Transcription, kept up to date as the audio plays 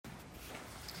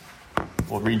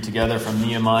We'll read together from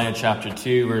Nehemiah chapter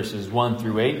 2, verses 1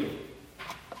 through 8.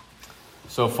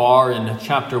 So far in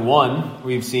chapter 1,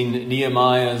 we've seen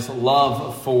Nehemiah's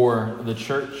love for the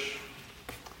church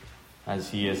as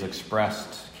he has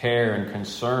expressed care and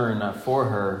concern for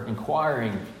her,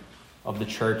 inquiring of the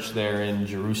church there in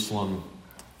Jerusalem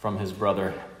from his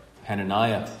brother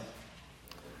Hananiah.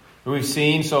 We've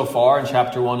seen so far in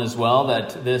chapter 1 as well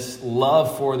that this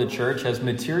love for the church has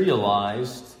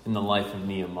materialized in the life of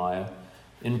Nehemiah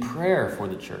in prayer for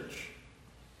the church,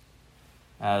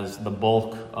 as the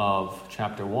bulk of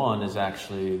chapter 1 is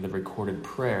actually the recorded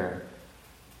prayer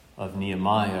of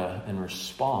Nehemiah in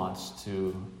response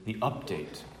to the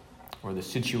update or the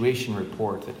situation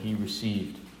report that he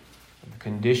received of the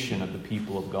condition of the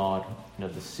people of God and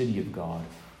of the city of God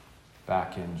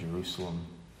back in Jerusalem.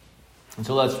 And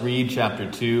so let's read chapter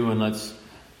 2 and let's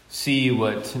see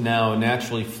what now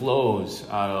naturally flows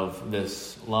out of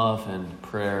this love and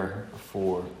prayer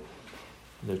for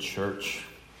the church.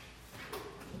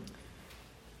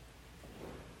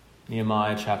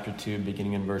 Nehemiah chapter 2,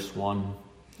 beginning in verse 1.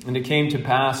 And it came to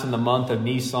pass in the month of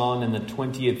Nisan, in the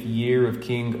 20th year of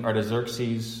King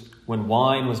Artaxerxes, when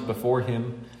wine was before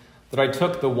him, that I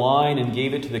took the wine and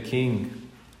gave it to the king.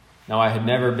 Now I had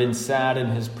never been sad in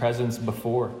his presence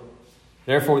before.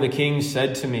 Therefore the king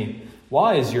said to me,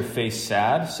 "Why is your face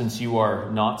sad, since you are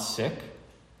not sick?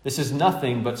 This is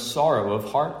nothing but sorrow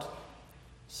of heart."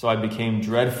 So I became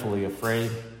dreadfully afraid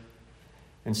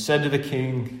and said to the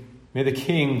king, "May the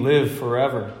king live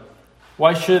forever.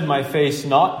 Why should my face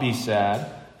not be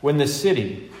sad when the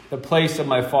city, the place of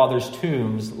my father's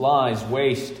tombs, lies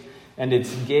waste and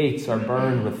its gates are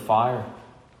burned with fire?"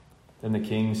 Then the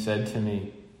king said to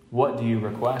me, "What do you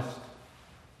request?"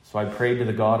 So I prayed to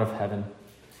the God of heaven.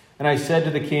 And I said to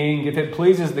the king, "If it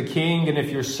pleases the king, and if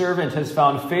your servant has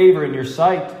found favor in your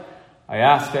sight, I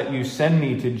ask that you send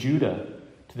me to Judah,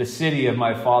 to the city of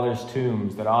my father's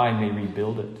tombs, that I may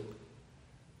rebuild it."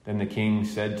 Then the king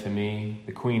said to me,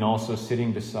 the queen also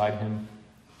sitting beside him,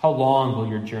 "How long will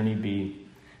your journey be?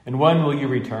 And when will you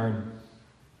return?"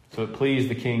 So it pleased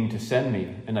the king to send me,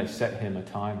 and I set him a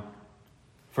time.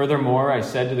 Furthermore, I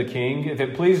said to the king, "If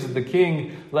it pleases the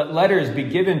king, let letters be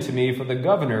given to me for the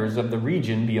governors of the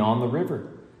region beyond the river,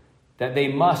 that they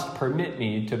must permit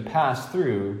me to pass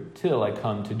through till I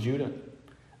come to Judah.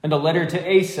 And a letter to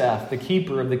Asaph, the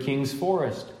keeper of the king's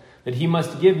forest, that he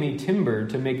must give me timber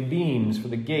to make beams for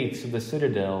the gates of the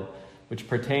citadel, which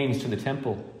pertains to the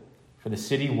temple, for the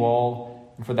city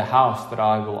wall, and for the house that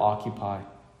I will occupy."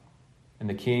 And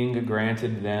the king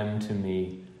granted them to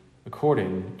me,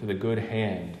 according to the good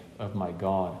hand of my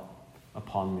God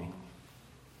upon me.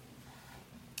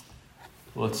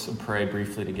 Let's pray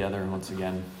briefly together once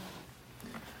again.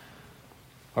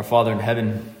 Our Father in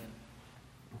heaven,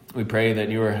 we pray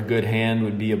that your good hand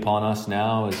would be upon us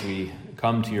now as we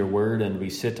come to your word and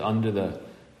we sit under the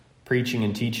preaching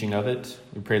and teaching of it.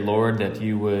 We pray, Lord, that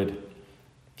you would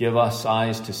give us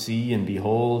eyes to see and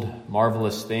behold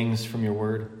marvelous things from your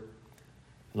word.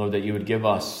 Lord, that you would give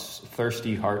us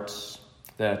thirsty hearts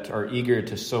that are eager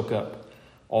to soak up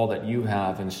all that you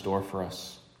have in store for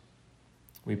us.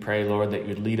 We pray, Lord, that you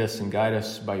would lead us and guide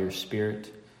us by your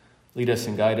Spirit. Lead us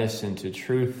and guide us into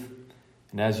truth.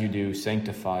 And as you do,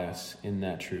 sanctify us in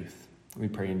that truth. We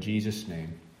pray in Jesus'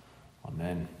 name.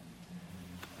 Amen.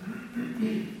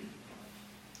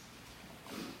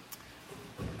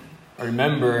 I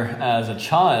remember as a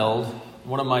child,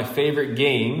 one of my favorite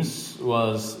games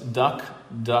was Duck,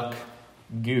 Duck,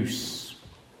 Goose.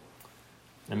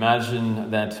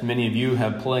 Imagine that many of you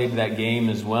have played that game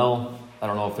as well. I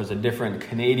don't know if there's a different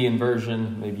Canadian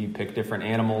version. Maybe you pick different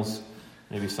animals.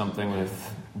 Maybe something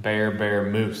with bear,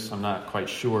 moose. I'm not quite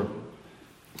sure.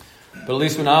 But at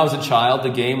least when I was a child, the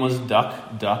game was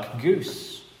Duck, Duck,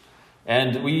 Goose.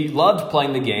 And we loved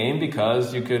playing the game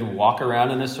because you could walk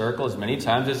around in a circle as many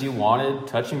times as you wanted,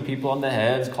 touching people on the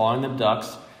heads, calling them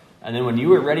ducks. And then when you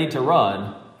were ready to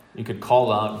run, you could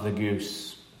call out the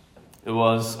goose. It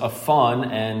was a fun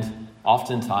and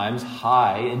oftentimes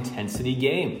high-intensity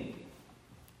game.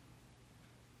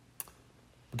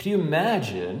 But can you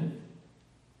imagine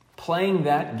playing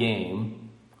that game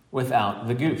without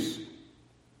the goose?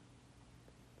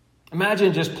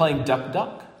 Imagine just playing Duck,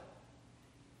 Duck.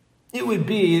 It would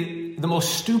be the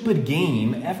most stupid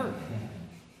game ever.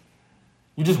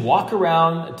 You just walk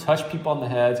around, touch people on the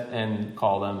heads, and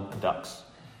call them ducks.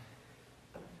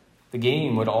 The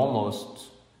game would almost,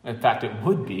 in fact, it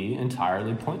would be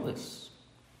entirely pointless.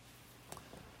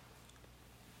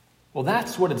 Well,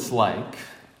 that's what it's like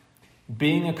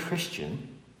being a Christian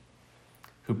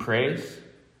who prays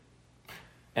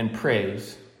and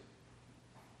prays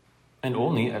and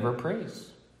only ever prays.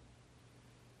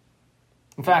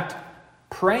 In fact,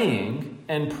 praying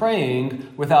and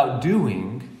praying without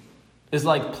doing is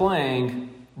like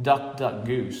playing duck, duck,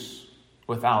 goose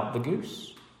without the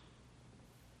goose.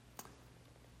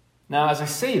 Now, as I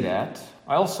say that,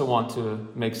 I also want to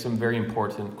make some very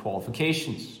important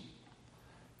qualifications.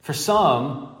 For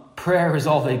some, prayer is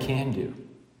all they can do.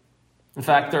 In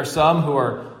fact, there are some who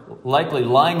are likely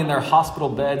lying in their hospital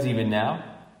beds even now,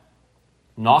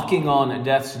 knocking on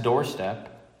death's doorstep,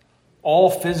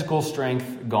 all physical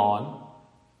strength gone,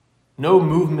 no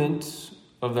movement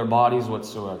of their bodies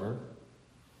whatsoever.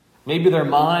 Maybe their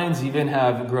minds even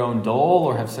have grown dull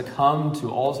or have succumbed to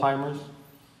Alzheimer's,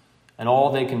 and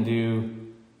all they can do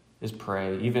is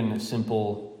pray, even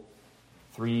simple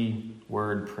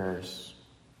 3-word prayers.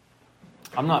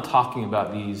 I'm not talking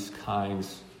about these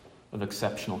kinds of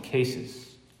exceptional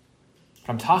cases.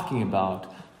 I'm talking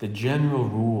about the general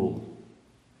rule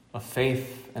of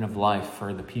faith and of life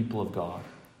for the people of God.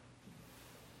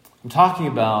 I'm talking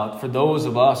about for those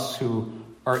of us who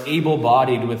are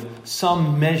able-bodied with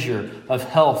some measure of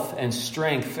health and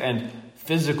strength and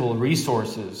physical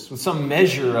resources, with some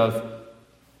measure of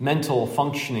mental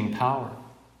functioning power.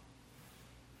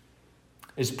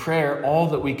 Is prayer all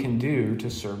that we can do to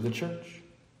serve the church?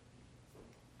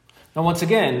 Now, once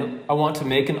again, I want to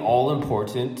make an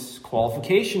all-important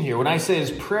qualification here. When I say,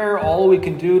 is prayer all we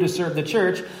can do to serve the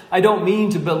church, I don't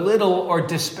mean to belittle or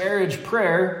disparage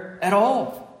prayer at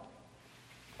all,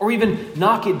 or even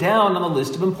knock it down on the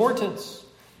list of importance.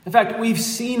 In fact, we've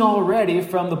seen already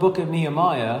from the book of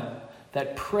Nehemiah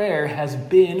that prayer has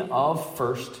been of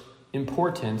first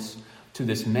importance to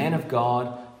this man of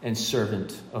God and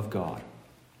servant of God.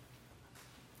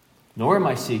 Nor am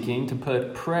I seeking to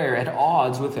put prayer at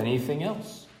odds with anything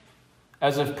else,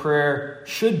 as if prayer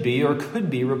should be or could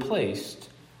be replaced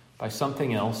by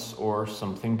something else or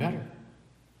something better.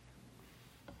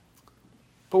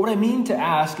 But what I mean to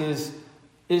ask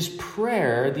is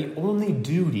prayer the only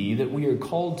duty that we are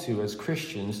called to as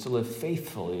Christians to live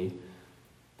faithfully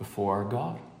before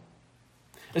God?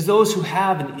 As those who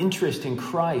have an interest in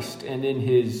Christ and in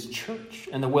his church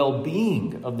and the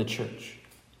well-being of the church,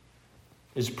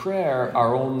 is prayer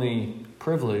our only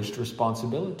privileged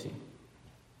responsibility?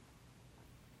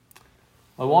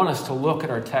 I want us to look at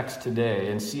our text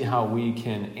today and see how we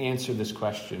can answer this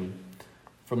question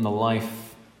from the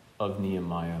life of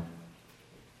Nehemiah.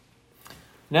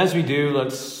 And as we do,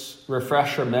 let's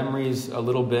refresh our memories a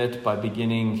little bit by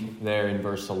beginning there in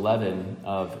verse 11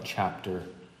 of chapter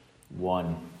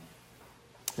 1.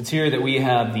 It's here that we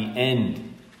have the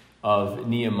end of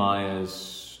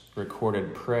Nehemiah's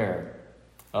recorded prayer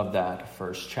of that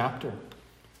first chapter.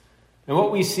 And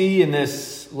what we see in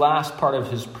this last part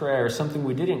of his prayer is something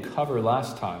we didn't cover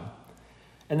last time.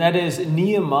 And that is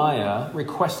Nehemiah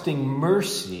requesting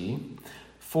mercy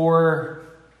for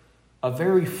a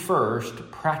very first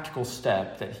practical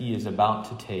step that he is about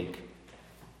to take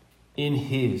in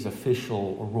his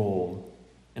official role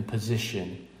and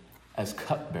position as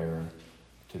cupbearer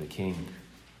to the king.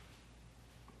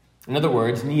 In other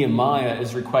words, Nehemiah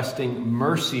is requesting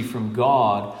mercy from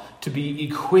God to be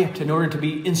equipped in order to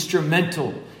be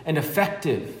instrumental and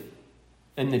effective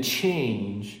in the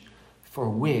change for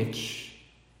which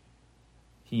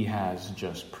he has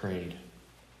just prayed.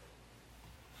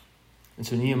 And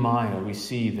so Nehemiah, we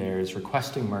see there, is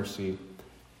requesting mercy.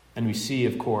 And we see,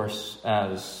 of course,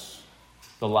 as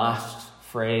the last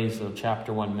phrase of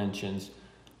chapter 1 mentions,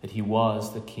 that he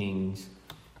was the king's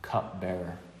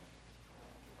cupbearer.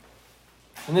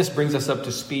 And this brings us up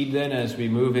to speed then as we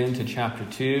move into chapter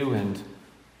 2, and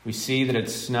we see that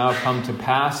it's now come to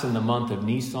pass in the month of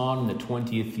Nisan, the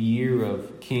 20th year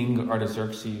of King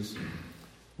Artaxerxes,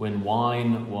 when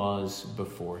wine was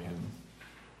before him.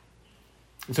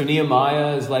 And so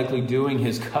Nehemiah is likely doing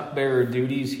his cupbearer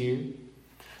duties here,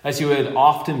 as he would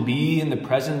often be in the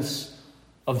presence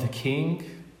of the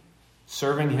king,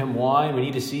 serving him wine. We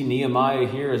need to see Nehemiah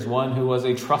here as one who was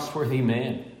a trustworthy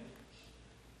man.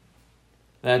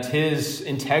 That his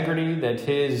integrity, that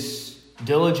his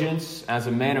diligence as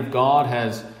a man of God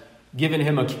has given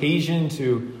him occasion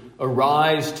to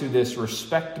arise to this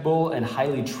respectable and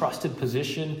highly trusted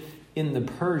position in the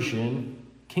Persian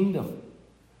kingdom.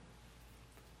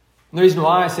 And the reason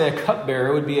why I say a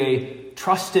cupbearer would be a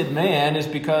trusted man is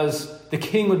because the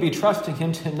king would be trusting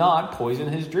him to not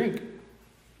poison his drink.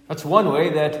 That's one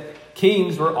way that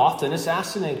kings were often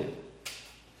assassinated,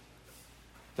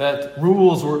 that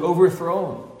rules were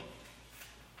overthrown.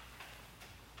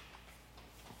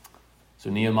 So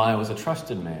Nehemiah was a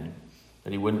trusted man,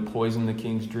 that he wouldn't poison the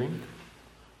king's drink.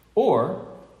 Or,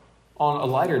 on a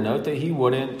lighter note, that he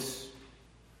wouldn't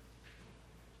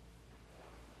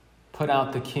put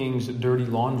out the king's dirty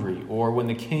laundry, or when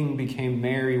the king became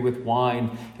merry with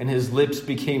wine and his lips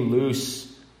became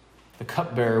loose, the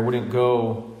cupbearer wouldn't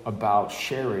go about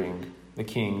sharing the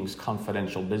king's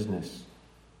confidential business,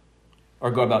 or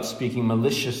go about speaking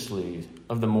maliciously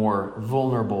of the more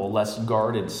vulnerable, less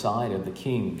guarded side of the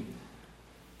king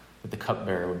that the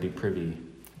cupbearer would be privy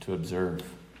to observe.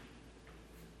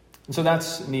 And so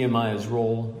that's Nehemiah's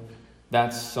role.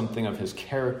 That's something of his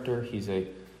character. He's a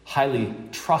highly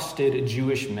trusted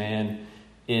Jewish man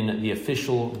in the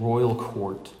official royal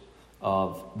court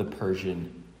of the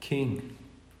Persian king.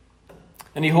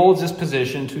 And he holds this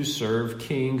position to serve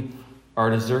King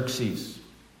Artaxerxes.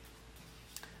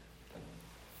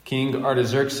 King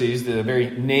Artaxerxes, the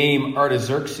very name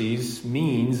Artaxerxes,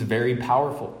 means very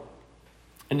powerful.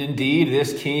 And indeed,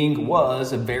 this king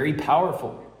was very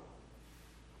powerful.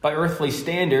 By earthly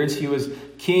standards, he was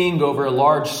king over a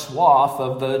large swath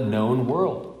of the known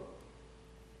world.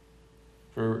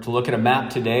 To look at a map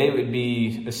today, it would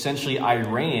be essentially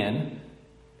Iran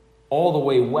all the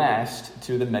way west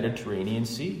to the Mediterranean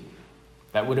Sea.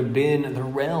 That would have been the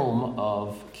realm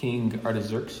of King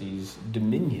Artaxerxes'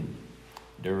 dominion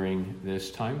during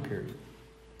this time period.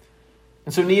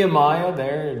 And so Nehemiah,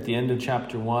 there at the end of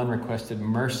chapter 1, requested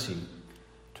mercy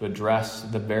to address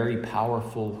the very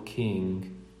powerful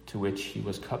king to which he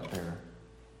was cupbearer.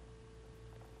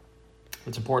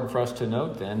 It's important for us to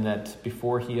note then that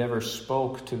before he ever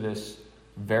spoke to this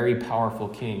very powerful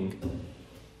king,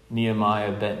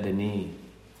 Nehemiah bent the knee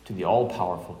to the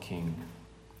all-powerful king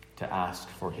to ask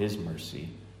for his mercy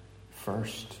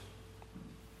first.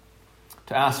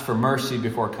 To ask for mercy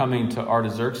before coming to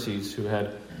Artaxerxes, who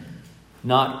had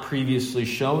not previously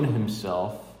shown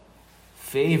himself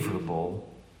favorable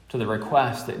to the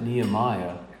request that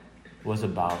Nehemiah was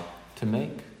about to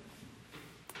make.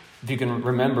 If you can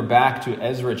remember back to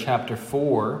Ezra chapter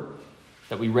 4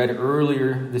 that we read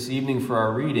earlier this evening for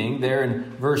our reading, there in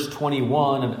verse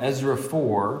 21 of Ezra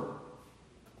 4,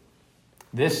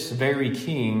 this very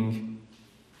king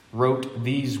wrote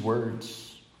these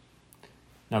words.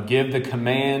 Now give the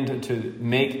command to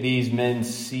make these men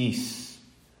cease,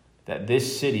 that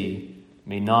this city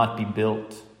may not be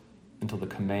built until the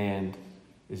command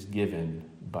is given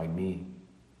by me.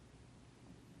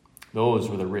 Those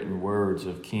were the written words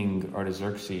of King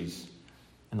Artaxerxes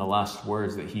and the last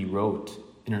words that he wrote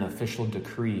in an official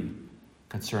decree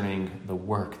concerning the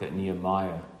work that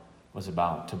Nehemiah was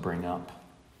about to bring up.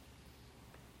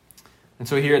 And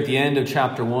so here at the end of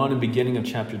chapter 1 and beginning of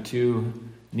chapter 2,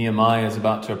 Nehemiah is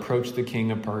about to approach the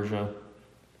king of Persia,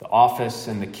 the office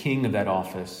and the king of that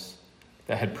office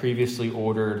that had previously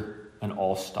ordered an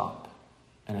all-stop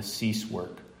and a cease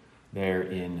work there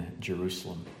in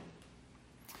Jerusalem.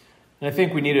 And I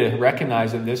think we need to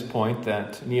recognize at this point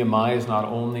that Nehemiah is not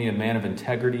only a man of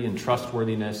integrity and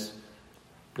trustworthiness,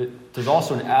 but there's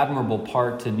also an admirable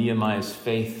part to Nehemiah's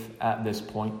faith at this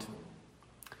point.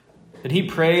 That he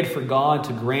prayed for God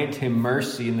to grant him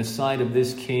mercy in the sight of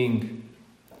this king.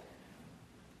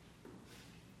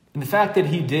 And the fact that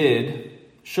he did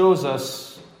shows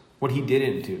us what he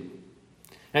didn't do.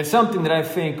 And it's something that I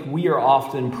think we are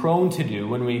often prone to do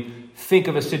when we think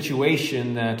of a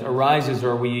situation that arises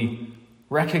or we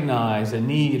recognize a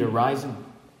need arising.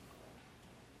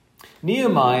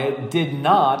 Nehemiah did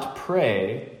not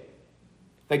pray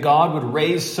that God would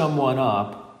raise someone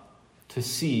up to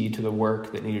see to the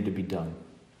work that needed to be done.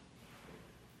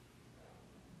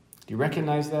 Do you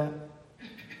recognize that?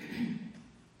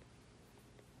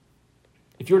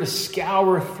 If you were to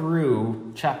scour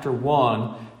through chapter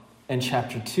 1 and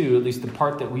chapter 2, at least the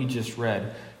part that we just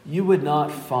read, you would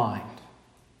not find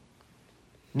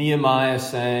Nehemiah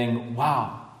saying,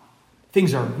 wow,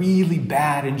 things are really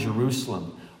bad in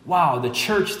Jerusalem. Wow, the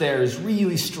church there is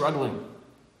really struggling.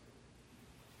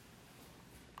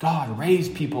 God, raise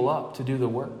people up to do the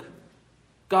work.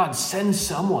 God, send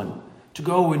someone to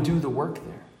go and do the work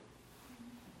there.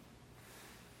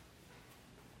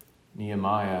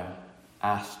 Nehemiah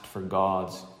asked for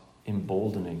God's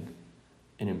emboldening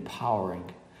and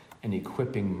empowering and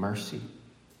equipping mercy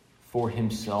for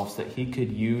himself so that he could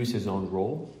use his own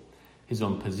role, his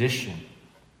own position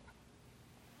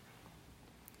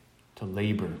to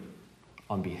labor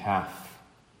on behalf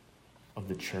of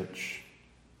the church.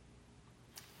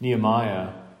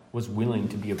 Nehemiah was willing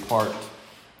to be a part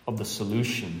of the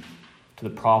solution to the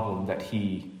problem that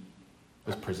he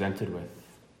was presented with,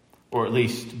 or at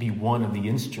least be one of the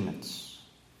instruments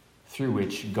through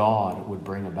which God would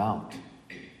bring about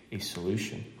a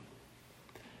solution.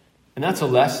 And that's a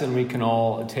lesson we can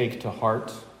all take to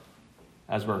heart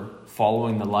as we're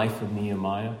following the life of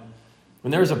Nehemiah.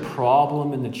 When there's a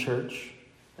problem in the church,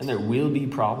 and there will be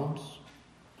problems,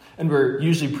 And we're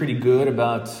usually pretty good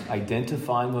about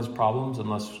identifying those problems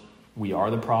unless we are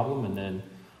the problem, and then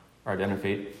our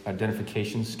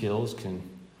identification skills can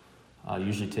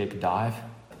usually take a dive.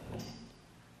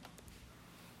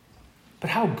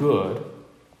 But how good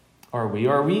are we?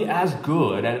 Are we as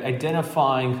good at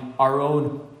identifying our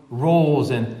own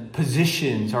roles and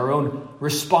positions, our own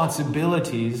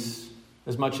responsibilities,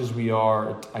 as much as we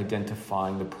are at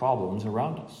identifying the problems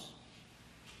around us?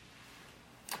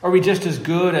 Are we just as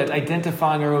good at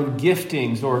identifying our own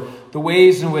giftings or the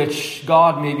ways in which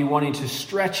God may be wanting to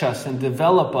stretch us and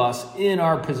develop us in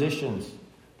our positions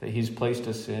that He's placed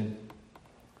us in,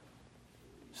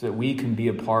 so that we can be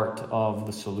a part of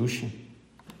the solution?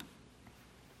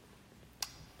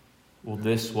 Well,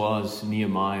 this was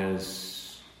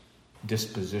Nehemiah's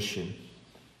disposition,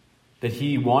 that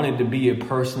he wanted to be a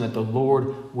person that the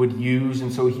Lord would use,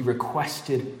 and so he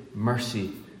requested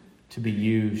mercy to be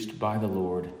used by the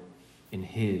Lord in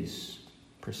his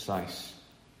precise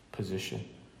position.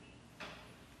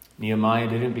 Nehemiah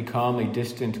didn't become a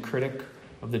distant critic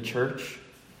of the church.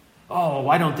 Oh,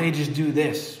 why don't they just do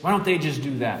this? Why don't they just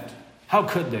do that? How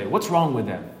could they? What's wrong with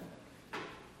them?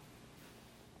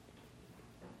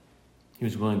 He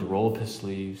was willing to roll up his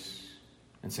sleeves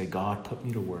and say, God, put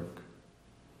me to work.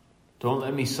 Don't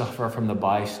let me suffer from the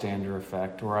bystander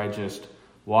effect, where I just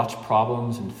watch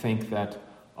problems and think that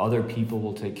other people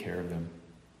will take care of them.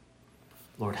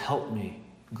 Lord, help me,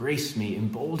 grace me,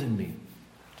 embolden me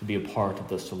to be a part of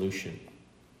the solution.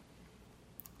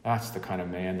 That's the kind of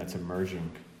man that's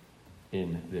emerging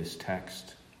in this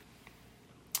text.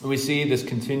 And we see this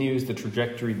continues the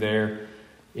trajectory there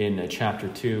in chapter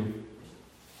 2.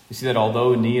 We see that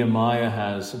although Nehemiah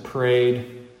has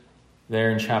prayed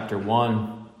there in chapter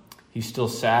 1, he's still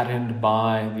saddened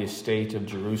by the estate of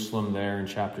Jerusalem there in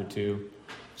chapter 2.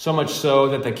 So much so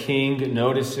that the king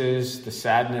notices the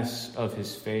sadness of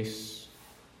his face.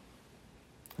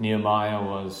 Nehemiah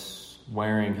was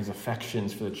wearing his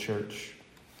affections for the church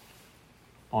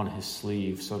on his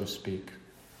sleeve, so to speak.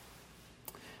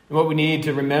 And what we need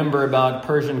to remember about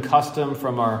Persian custom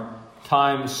from our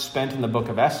time spent in the book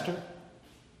of Esther,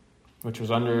 which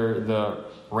was under the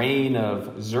reign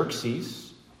of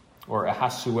Xerxes, or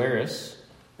Ahasuerus,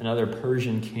 another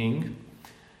Persian king,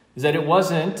 is that it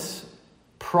wasn't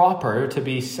proper to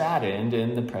be saddened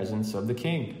in the presence of the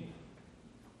king.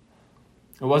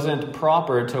 It wasn't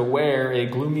proper to wear a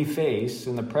gloomy face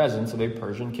in the presence of a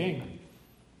Persian king.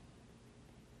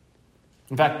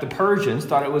 In fact, the Persians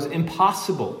thought it was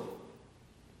impossible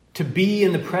to be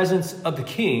in the presence of the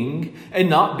king and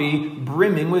not be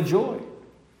brimming with joy,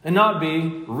 and not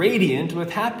be radiant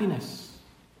with happiness.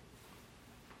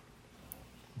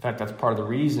 In fact, that's part of the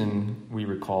reason we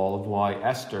recall of why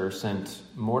Esther sent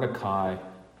Mordecai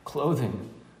clothing,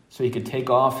 so he could take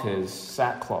off his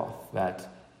sackcloth, that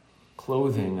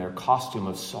clothing or costume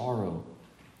of sorrow,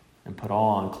 and put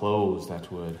on clothes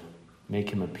that would make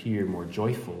him appear more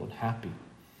joyful and happy.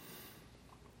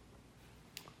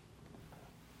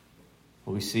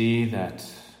 Well, we see that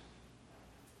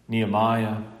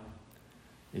Nehemiah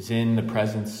is in the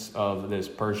presence of this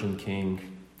Persian king,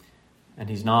 and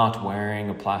he's not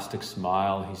wearing a plastic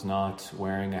smile, he's not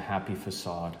wearing a happy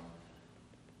facade,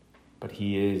 but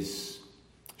he is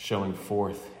showing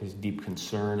forth his deep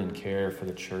concern and care for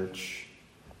the church,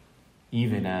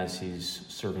 even as he's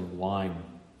serving wine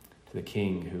to the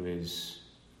king, who is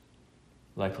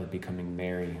likely becoming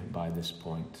merry by this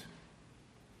point.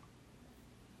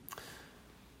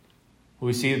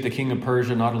 We see that the king of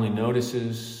Persia not only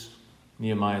notices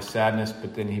Nehemiah's sadness,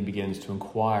 but then he begins to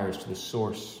inquire as to the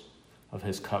source of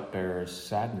his cupbearer's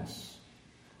sadness.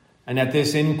 And at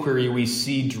this inquiry, we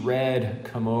see dread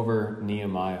come over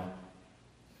Nehemiah.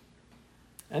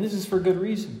 And this is for good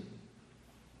reason.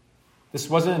 This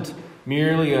wasn't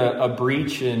merely a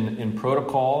breach in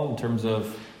protocol in terms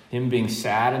of him being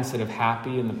sad instead of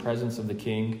happy in the presence of the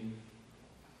king.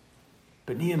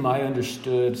 But Nehemiah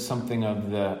understood something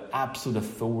of the absolute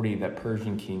authority that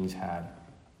Persian kings had.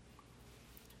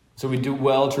 So we do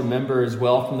well to remember as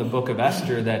well from the book of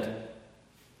Esther that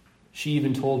she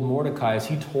even told Mordecai, as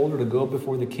he told her to go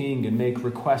before the king and make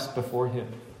requests before him,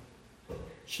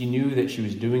 she knew that she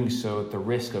was doing so at the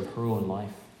risk of her own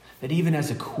life. That even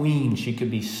as a queen, she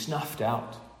could be snuffed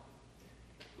out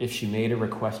if she made a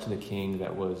request to the king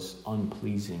that was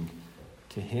unpleasing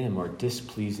to him or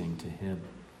displeasing to him.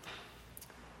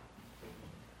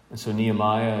 And so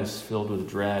Nehemiah is filled with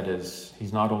dread as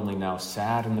he's not only now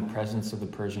sad in the presence of the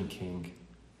Persian king,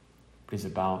 but he's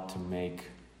about to make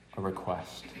a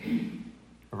request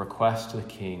to the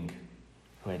king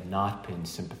who had not been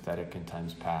sympathetic in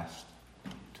times past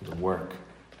to the work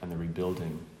and the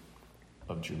rebuilding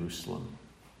of Jerusalem.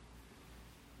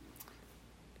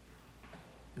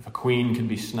 If a queen could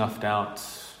be snuffed out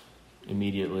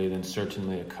immediately, then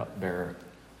certainly a cupbearer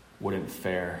wouldn't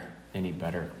fare any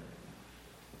better.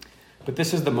 But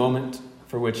this is the moment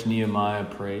for which Nehemiah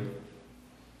prayed.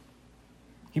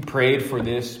 He prayed for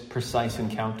this precise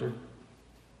encounter,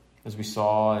 as we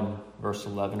saw in verse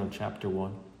 11 of chapter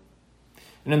 1.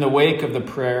 And in the wake of the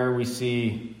prayer, we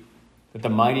see that the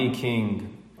mighty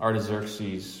king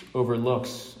Artaxerxes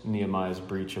overlooks Nehemiah's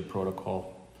breach of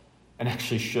protocol and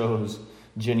actually shows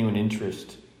genuine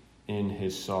interest in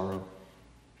his sorrow.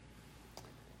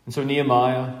 And so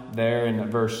Nehemiah, there in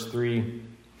verse 3,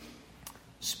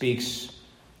 speaks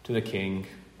to the king.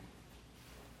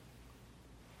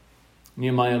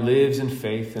 Nehemiah lives in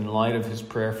faith in light of his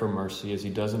prayer for mercy as he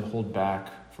doesn't hold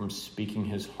back from speaking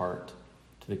his heart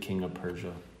to the king of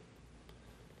Persia.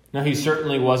 Now, he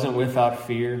certainly wasn't without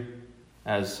fear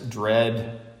as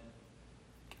dread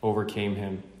overcame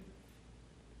him.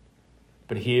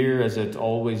 But here, as it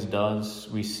always does,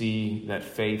 we see that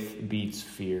faith beats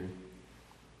fear.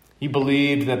 He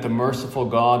believed that the merciful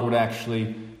God would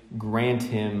actually grant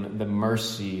him the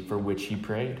mercy for which he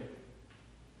prayed.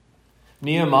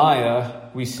 Nehemiah,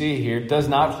 we see here, does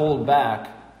not hold back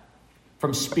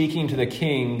from speaking to the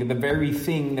king the very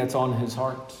thing that's on his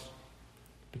heart,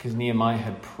 because Nehemiah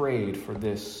had prayed for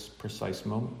this precise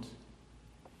moment.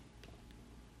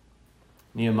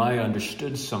 Nehemiah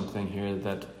understood something here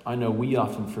that I know we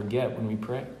often forget when we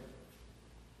pray.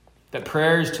 That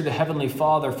prayers to the Heavenly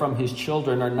Father from his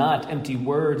children are not empty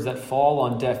words that fall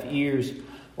on deaf ears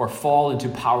or fall into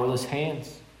powerless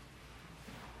hands.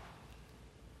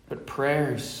 But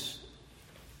prayers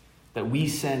that we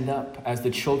send up as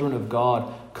the children of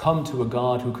God come to a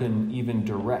God who can even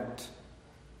direct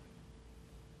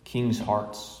kings'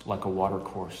 hearts like a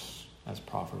watercourse, as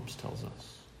Proverbs tells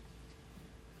us.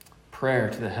 Prayer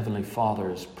to the Heavenly Father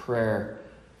is prayer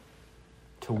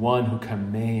to one who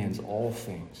commands all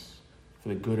things for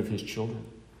the good of his children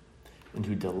and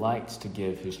who delights to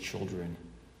give his children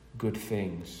good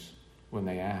things when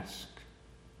they ask.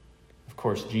 Of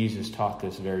course, Jesus taught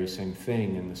this very same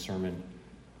thing in the Sermon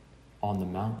on the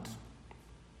Mount.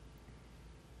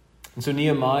 And so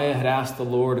Nehemiah had asked the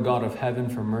Lord, God of heaven,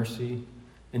 for mercy,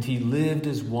 and he lived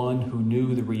as one who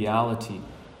knew the reality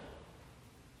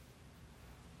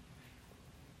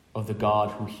of the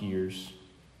God who hears,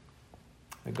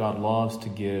 that God loves to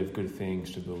give good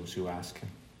things to those who ask him.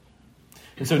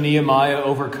 And so Nehemiah,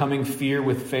 overcoming fear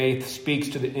with faith, speaks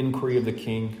to the inquiry of the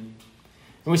king.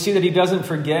 And we see that he doesn't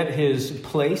forget his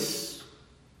place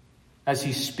as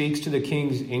he speaks to the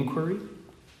king's inquiry.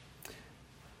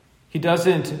 He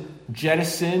doesn't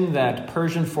jettison that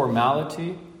Persian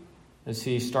formality as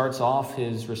he starts off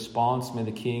his response, may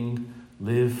the king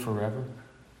live forever.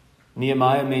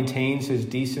 Nehemiah maintains his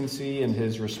decency and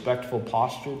his respectful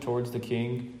posture towards the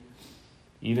king,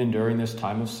 even during this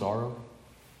time of sorrow.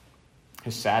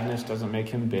 His sadness doesn't make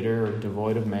him bitter or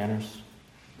devoid of manners.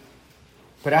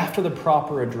 But after the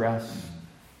proper address,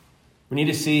 we need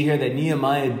to see here that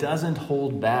Nehemiah doesn't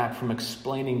hold back from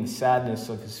explaining the sadness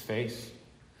of his face.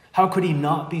 How could he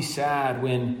not be sad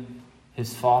when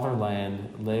his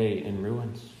fatherland lay in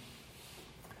ruins?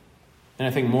 And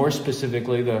I think more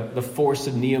specifically, the force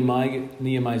of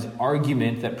Nehemiah's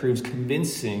argument that proves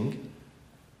convincing,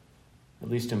 at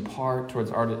least in part, towards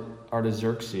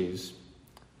Artaxerxes,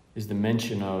 is the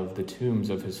mention of the tombs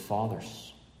of his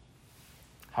fathers.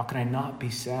 How can I not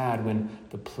be sad when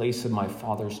the place of my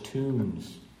father's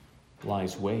tombs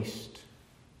lies waste?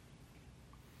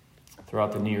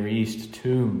 Throughout the Near East,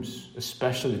 tombs,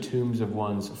 especially the tombs of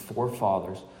one's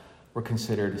forefathers, were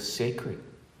considered sacred.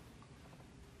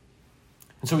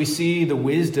 And so we see the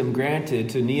wisdom granted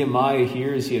to Nehemiah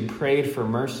here as he had prayed for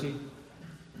mercy.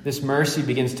 This mercy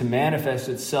begins to manifest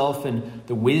itself in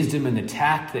the wisdom and the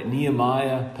tact that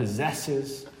Nehemiah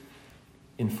possesses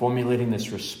in formulating this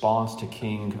response to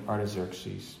King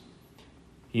Artaxerxes.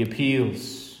 He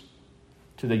appeals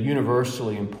to the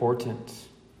universally important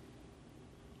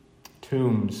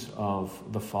tombs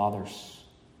of the fathers,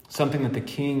 something that the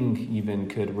king even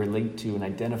could relate to and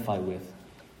identify with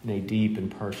in a deep and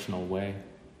personal way.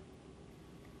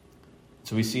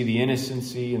 So we see the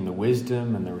innocency and the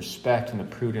wisdom and the respect and the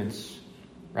prudence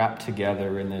wrapped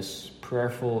together in this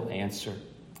prayerful answer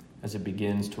as it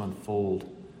begins to unfold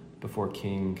before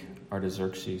King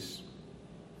Artaxerxes.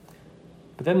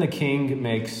 But then the king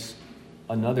makes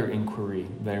another inquiry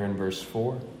there in verse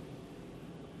 4.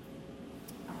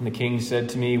 And the king said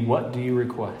to me, "What do you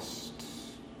request?"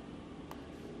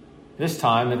 This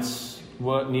time it's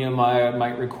what Nehemiah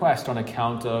might request on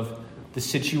account of the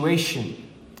situation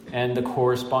and the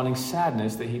corresponding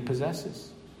sadness that he possesses.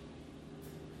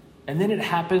 And then it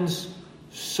happens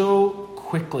so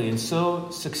quickly and so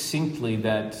succinctly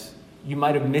that you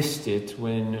might have missed it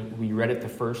when we read it the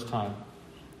first time.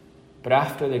 But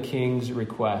after the king's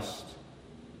request,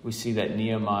 we see that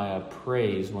Nehemiah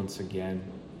prays once again.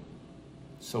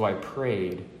 So I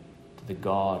prayed to the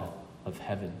God of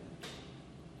heaven.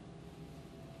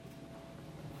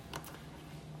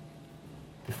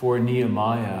 Before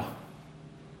Nehemiah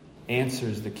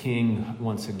answers the king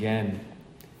once again,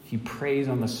 he prays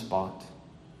on the spot,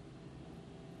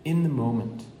 in the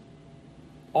moment,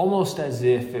 almost as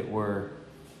if it were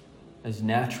as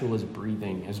natural as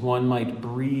breathing, as one might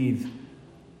breathe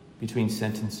between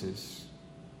sentences.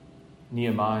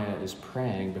 Nehemiah is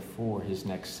praying before his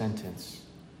next sentence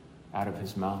out of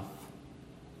his mouth.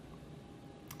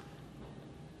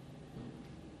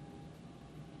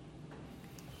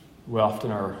 We often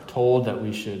are told that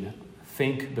we should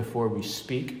think before we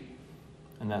speak,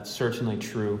 and that's certainly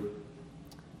true.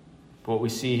 But what we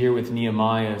see here with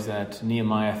Nehemiah is that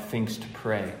Nehemiah thinks to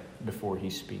pray before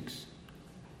he speaks.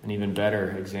 An even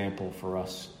better example for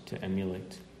us to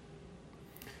emulate.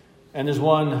 And there's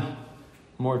one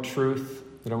more truth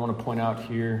that I want to point out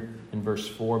here in verse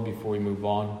 4 before we move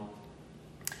on.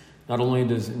 Not only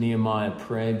does Nehemiah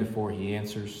pray before he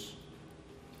answers,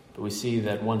 but we see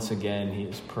that once again he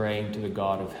is praying to the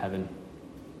God of heaven.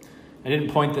 I didn't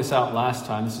point this out last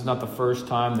time. This is not the first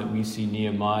time that we see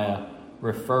Nehemiah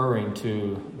referring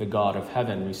to the God of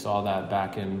heaven. We saw that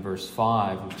back in verse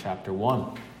 5 of chapter 1.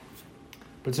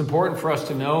 But it's important for us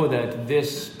to know that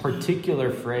this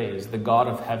particular phrase, the God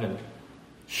of heaven,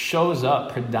 shows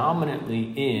up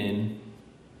predominantly in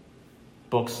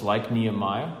books like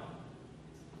Nehemiah,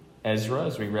 Ezra,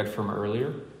 as we read from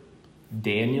earlier,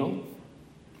 Daniel,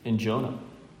 and Jonah.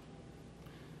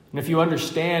 And if you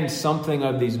understand something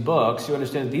of these books, you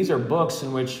understand that these are books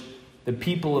in which the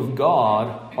people of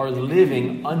God are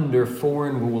living under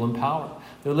foreign rule and power.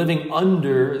 They're living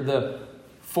under the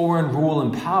foreign rule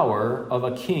and power of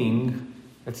a king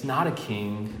that's not a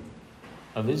king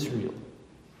of Israel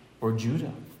or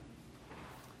Judah.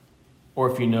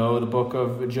 Or if you know the book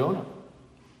of Jonah,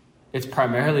 it's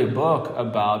primarily a book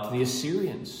about the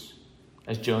Assyrians,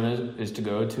 as Jonah is to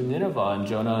go to Nineveh, and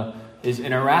Jonah is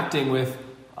interacting with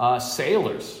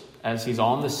sailors as he's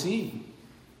on the sea.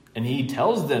 And he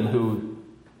tells them who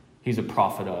he's a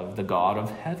prophet of, the God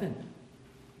of heaven.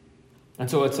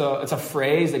 And so it's a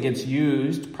phrase that gets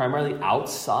used primarily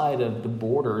outside of the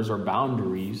borders or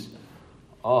boundaries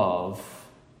of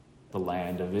the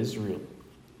land of Israel.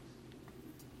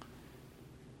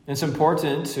 It's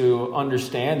important to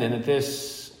understand then that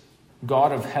this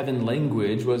God of heaven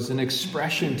language was an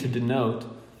expression to denote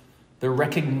the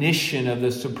recognition of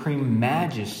the supreme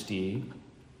majesty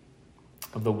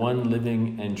of the one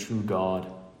living and true God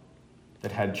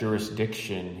that had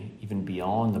jurisdiction even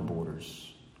beyond the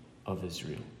borders of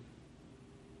Israel.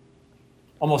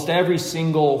 Almost every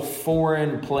single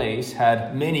foreign place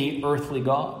had many earthly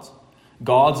gods,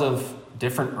 gods of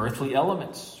different earthly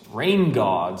elements, rain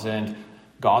gods and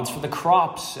gods for the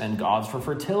crops and gods for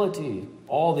fertility,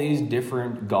 all these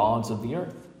different gods of the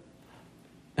earth.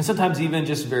 And sometimes even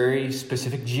just very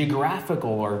specific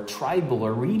geographical or tribal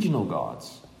or regional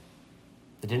gods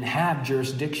that didn't have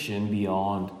jurisdiction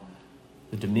beyond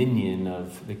the dominion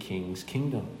of the king's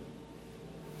kingdom.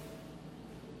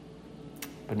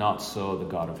 But not so the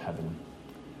God of heaven.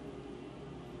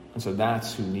 And so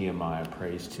that's who Nehemiah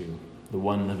prays to, the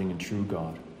one living and true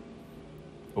God,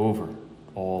 over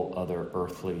all other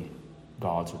earthly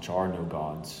gods, which are no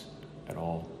gods at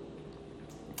all.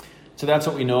 So that's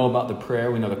what we know about the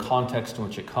prayer. We know the context in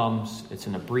which it comes. It's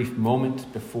in a brief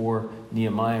moment before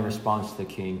Nehemiah responds to the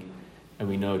king, and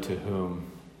we know to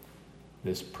whom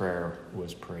this prayer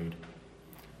was prayed.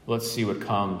 Let's see what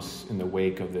comes in the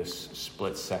wake of this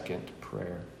split-second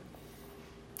prayer.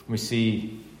 We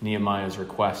see Nehemiah's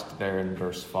request there in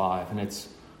verse 5, and it's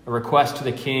a request to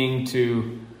the king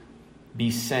to be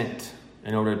sent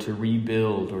in order to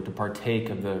rebuild or to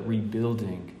partake of the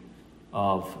rebuilding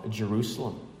of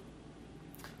Jerusalem.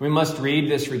 We must read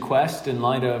this request in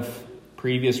light of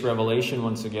previous revelation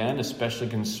once again, especially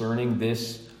concerning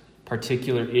this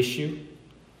particular issue.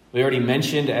 We already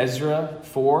mentioned Ezra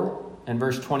 4 and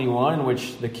verse 21, in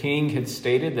which the king had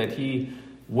stated that he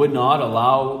would not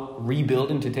allow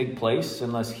rebuilding to take place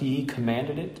unless he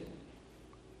commanded it.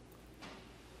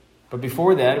 But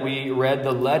before that, we read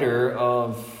the letter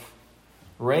of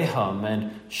Rehum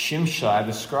and Shimshai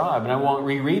the scribe. And I won't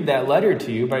reread that letter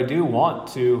to you, but I do want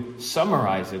to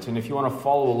summarize it. And if you want to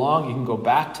follow along, you can go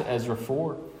back to Ezra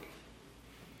 4.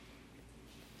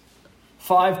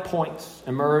 5 points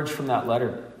emerge from that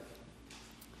letter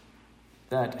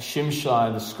that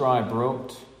Shimshai the scribe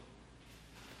wrote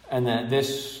and that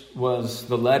this was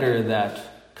the letter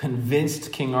that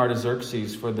convinced King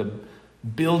Artaxerxes for the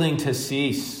building to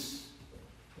cease.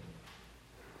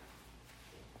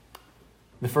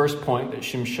 The first point that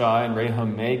Shimshai and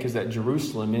Rehum make is that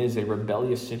Jerusalem is a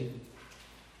rebellious city,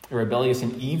 a rebellious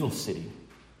and evil city,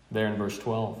 there in verse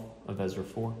 12 of Ezra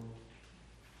 4.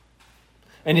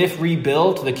 And if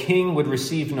rebuilt, the king would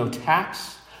receive no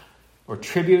tax or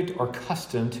tribute or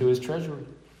custom to his treasury.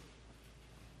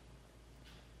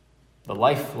 The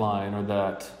lifeline, or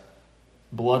that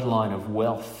bloodline of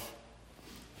wealth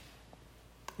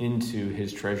into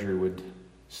his treasury, would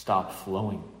stop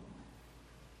flowing.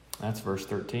 That's verse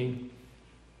 13.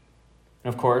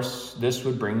 And of course, this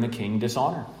would bring the king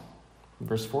dishonor.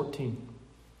 Verse 14.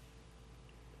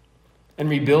 And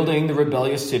rebuilding the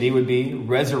rebellious city would be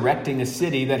resurrecting a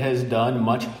city that has done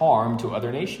much harm to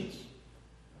other nations.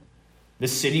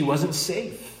 This city wasn't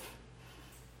safe.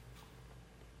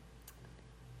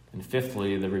 And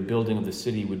fifthly, the rebuilding of the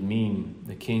city would mean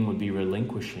the king would be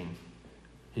relinquishing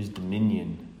his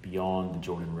dominion beyond the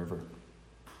Jordan River.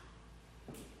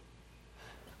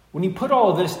 When you put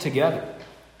all this together,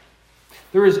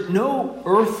 there is no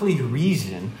earthly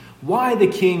reason why the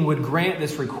king would grant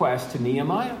this request to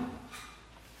Nehemiah.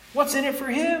 What's in it for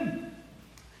him?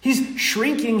 He's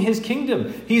shrinking his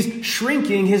kingdom. He's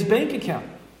shrinking his bank account.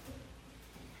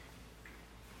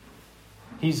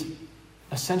 He's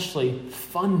essentially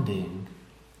funding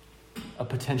a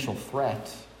potential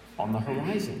threat on the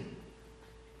horizon.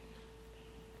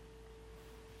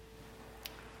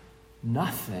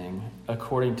 Nothing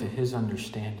according to his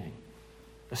understanding,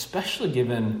 especially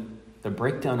given the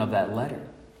breakdown of that letter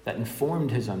that informed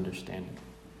his understanding.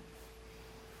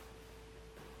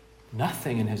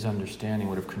 Nothing in his understanding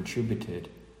would have contributed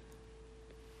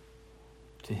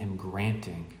to him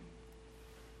granting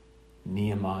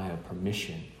Nehemiah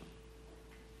permission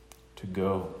to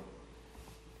go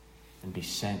and be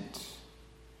sent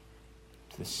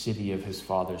to the city of his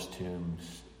father's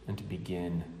tombs and to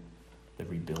begin the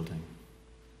rebuilding.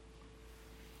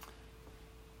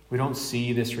 We don't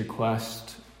see this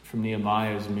request from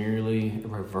Nehemiah as merely a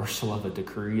reversal of a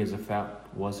decree, as if that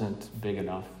wasn't big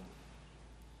enough.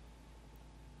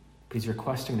 But he's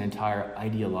requesting an entire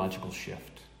ideological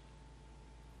shift.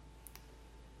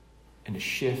 And a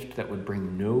shift that would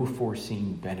bring no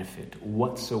foreseen benefit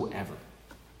whatsoever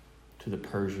to the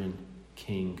Persian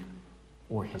king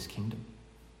or his kingdom.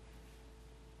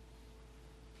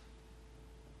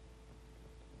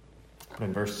 But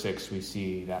in verse 6, we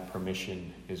see that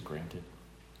permission is granted.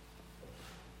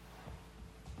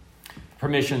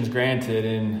 Permission is granted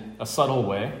in a subtle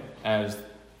way, as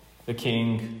the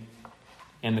king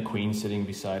and the queen sitting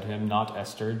beside him, not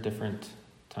Esther, different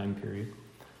time period,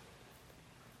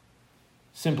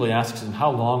 simply asks him, how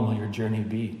long will your journey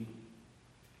be?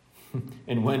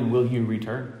 And when will you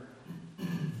return?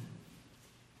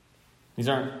 These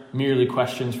aren't merely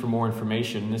questions for more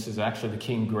information. This is actually the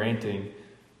king granting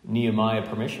Nehemiah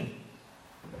permission.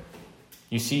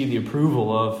 You see the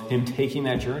approval of him taking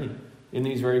that journey in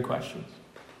these very questions.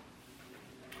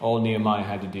 All Nehemiah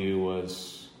had to do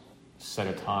was set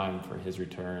a time for his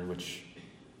return, which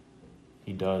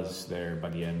he does there by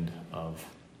the end of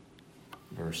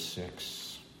verse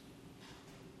 6.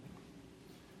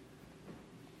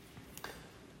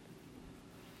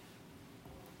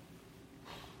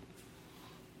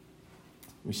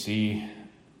 We see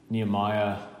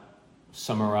Nehemiah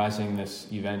summarizing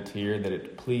this event here, that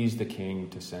it pleased the king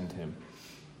to send him,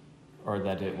 or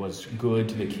that it was good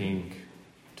to the king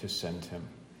to send him.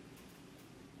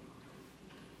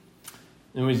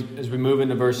 And as we move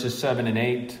into verses 7 and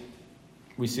 8,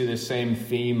 we see the same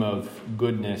theme of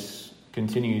goodness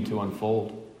continue to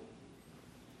unfold.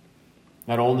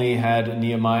 Not only had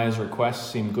Nehemiah's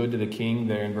request seemed good to the king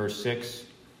there in verse 6,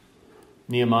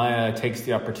 Nehemiah takes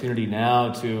the opportunity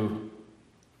now to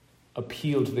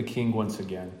appeal to the king once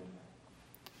again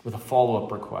with a follow-up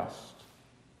request,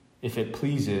 if it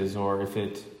pleases or if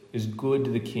it is good to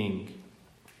the king.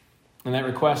 And that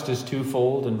request is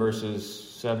twofold in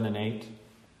verses 7 and 8.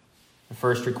 The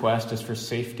first request is for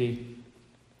safety.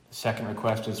 The second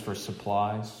request is for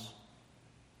supplies.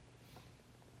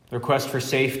 The request for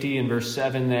safety in verse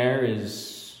 7 there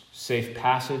is safe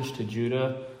passage to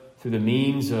Judah through the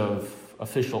means of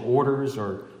official orders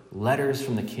or letters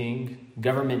from the king,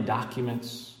 government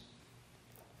documents,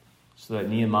 so that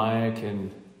Nehemiah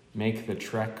can make the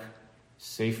trek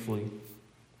safely,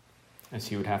 as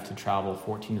he would have to travel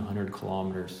 1,400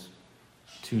 kilometers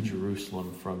to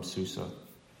Jerusalem from Susa.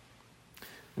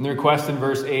 And the request in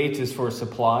verse 8 is for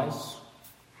supplies,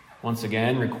 once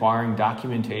again requiring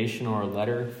documentation or a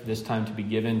letter, this time to be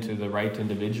given to the right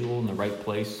individual in the right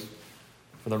place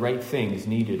for the right things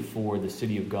needed for the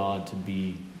city of God to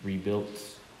be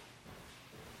rebuilt.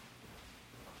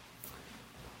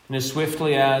 And as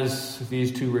swiftly as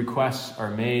these two requests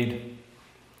are made,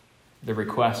 the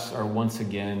requests are once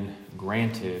again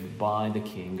granted by the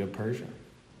king of Persia.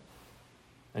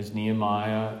 As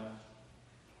Nehemiah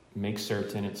makes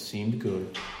certain it seemed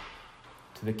good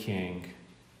to the king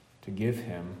to give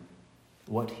him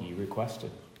what he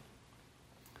requested.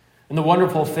 And the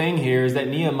wonderful thing here is that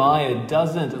Nehemiah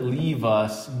doesn't leave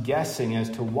us guessing as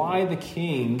to why the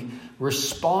king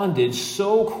responded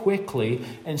so quickly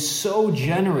and so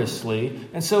generously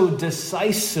and so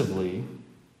decisively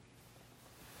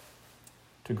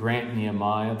to grant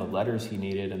Nehemiah the letters he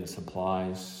needed and the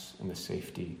supplies and the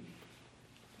safety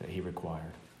that he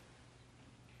required.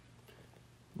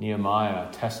 Nehemiah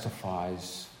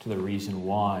testifies to the reason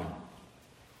why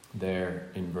there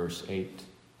in verse 8.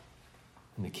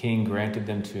 And the king granted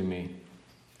them to me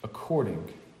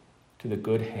according to the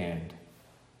good hand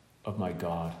of my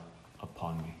God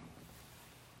upon me.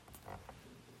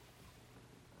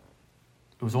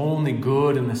 It was only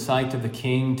good in the sight of the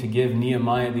king to give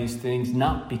Nehemiah these things,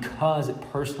 not because it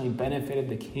personally benefited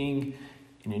the king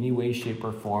in any way, shape,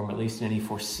 or form, at least in any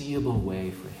foreseeable way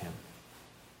for him.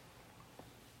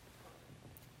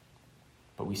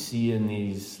 But we see in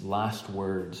these last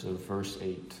words of verse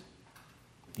 8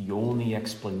 the only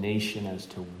explanation as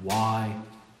to why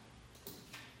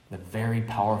the very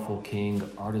powerful king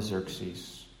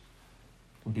Artaxerxes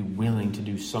would be willing to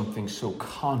do something so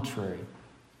contrary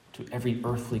to every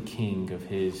earthly king of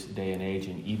his day and age,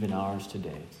 and even ours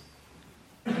today.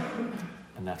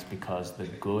 And that's because the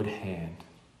good hand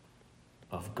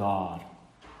of God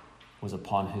was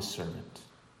upon his servant,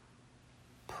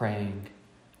 praying,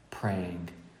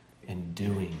 and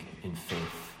doing in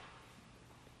faith.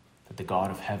 That the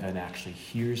God of heaven actually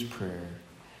hears prayer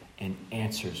and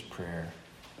answers prayer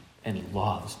and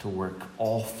loves to work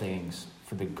all things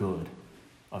for the good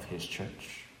of his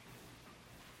church.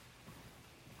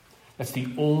 That's the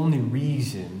only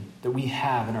reason that we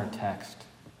have in our text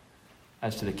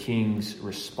as to the king's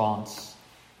response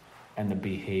and the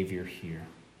behavior here.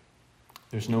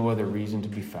 There's no other reason to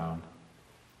be found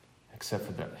except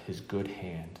for that his good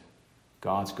hand,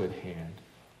 God's good hand,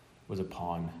 was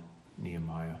upon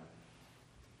Nehemiah.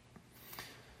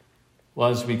 Well,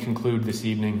 as we conclude this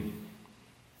evening,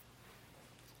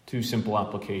 two simple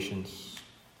applications.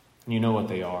 And you know what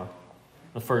they are.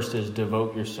 The first is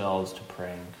devote yourselves to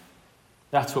praying.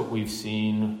 That's what we've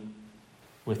seen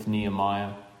with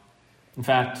Nehemiah. In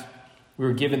fact, we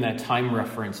were given that time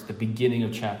reference at the beginning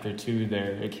of chapter 2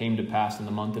 there. It came to pass in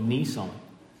the month of Nisan,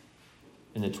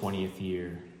 in the 20th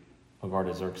year of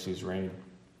Artaxerxes' reign.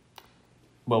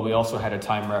 Well, we also had a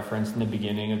time reference in the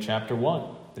beginning of chapter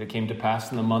 1, that it came to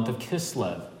pass in the month of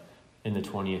Kislev, in the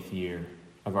 20th year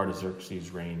of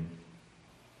Artaxerxes' reign.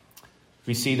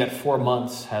 We see that 4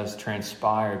 months has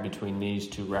transpired between these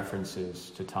two references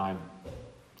to time.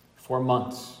 4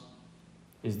 months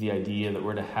is the idea that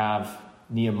we're to have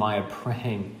Nehemiah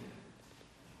praying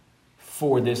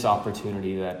for this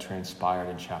opportunity that transpired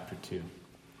in chapter 2.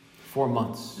 4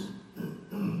 months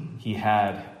he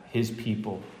had his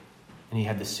people and he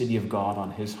had the city of God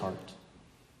on his heart,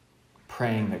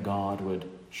 praying that God would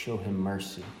show him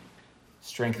mercy,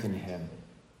 strengthen him,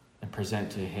 and present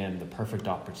to him the perfect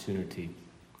opportunity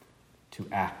to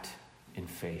act in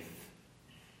faith.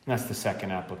 And that's the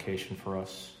second application for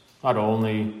us. Not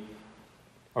only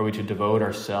are we to devote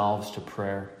ourselves to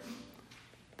prayer,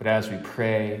 but as we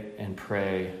pray,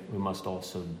 we must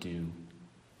also do.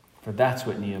 For that's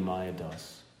what Nehemiah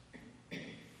does. He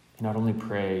not only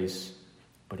prays,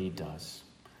 but he does.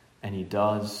 And he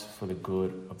does for the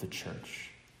good of the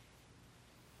church.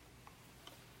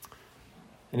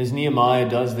 And as Nehemiah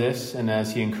does this, and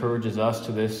as he encourages us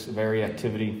to this very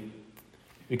activity,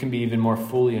 we can be even more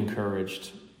fully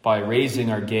encouraged by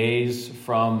raising our gaze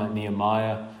from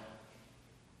Nehemiah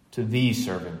to the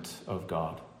servant of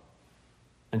God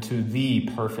and to the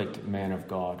perfect man of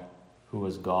God, who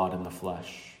was God in the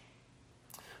flesh.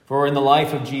 For in the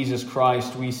life of Jesus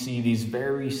Christ, we see these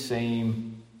very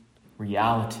same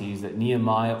realities that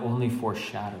Nehemiah only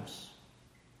foreshadows.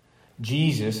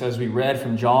 Jesus, as we read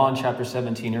from John chapter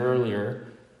 17 earlier,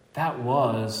 that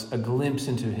was a glimpse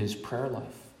into his prayer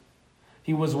life.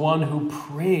 He was one who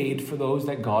prayed for those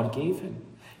that God gave him.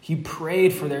 He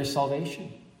prayed for their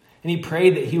salvation. And he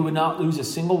prayed that he would not lose a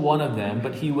single one of them,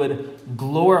 but he would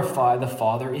glorify the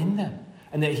Father in them,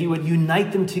 and that he would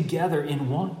unite them together in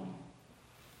one.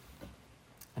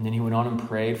 And then he went on and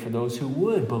prayed for those who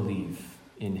would believe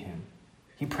in him.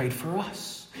 He prayed for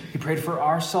us. He prayed for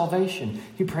our salvation.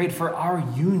 He prayed for our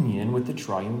union with the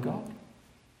triune God.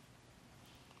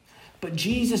 But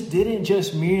Jesus didn't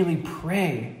just merely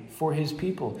pray for his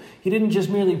people. He didn't just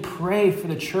merely pray for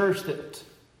the church that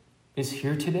is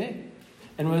here today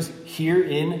and was here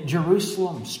in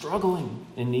Jerusalem, struggling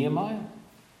in Nehemiah.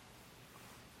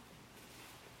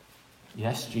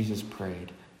 Yes, Jesus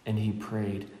prayed, and he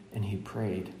prayed, and he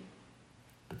prayed.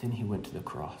 But then he went to the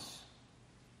cross.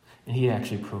 And he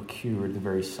actually procured the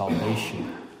very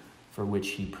salvation for which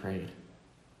he prayed.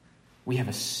 We have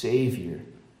a Savior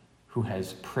who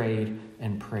has prayed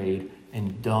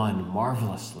and done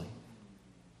marvelously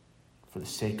for the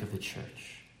sake of the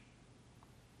church.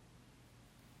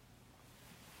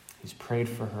 He's prayed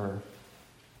for her.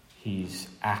 He's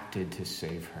acted to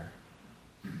save her.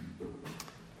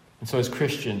 And so as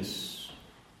Christians,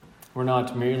 we're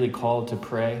not merely called to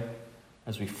pray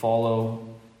as we follow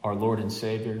our Lord and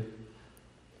Savior,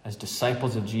 as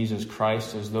disciples of Jesus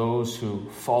Christ, as those who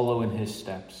follow in his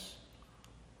steps.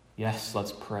 Yes,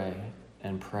 let's pray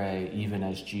and pray even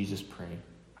as Jesus prayed.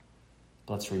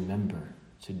 Let's remember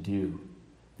to do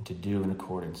in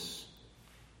accordance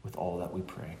with all that we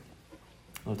pray.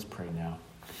 Let's pray now.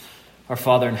 Our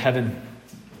Father in heaven,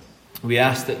 we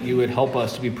ask that you would help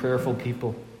us to be prayerful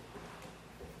people.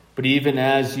 But even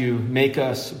as you make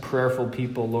us prayerful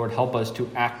people, Lord, help us to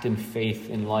act in faith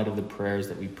in light of the prayers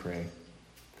that we pray.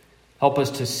 Help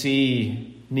us to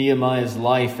see Nehemiah's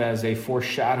life as a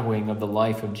foreshadowing of the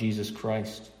life of Jesus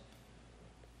Christ,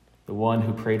 the one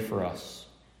who prayed for us,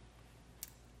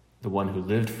 the one who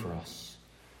lived for us,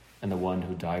 and the one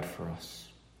who died for us.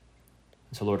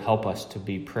 And so, Lord, help us to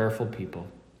be prayerful people,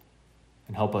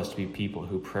 and help us to be people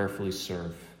who prayerfully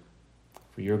serve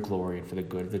for your glory and for the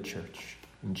good of the church.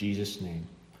 In Jesus' name,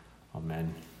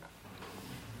 amen.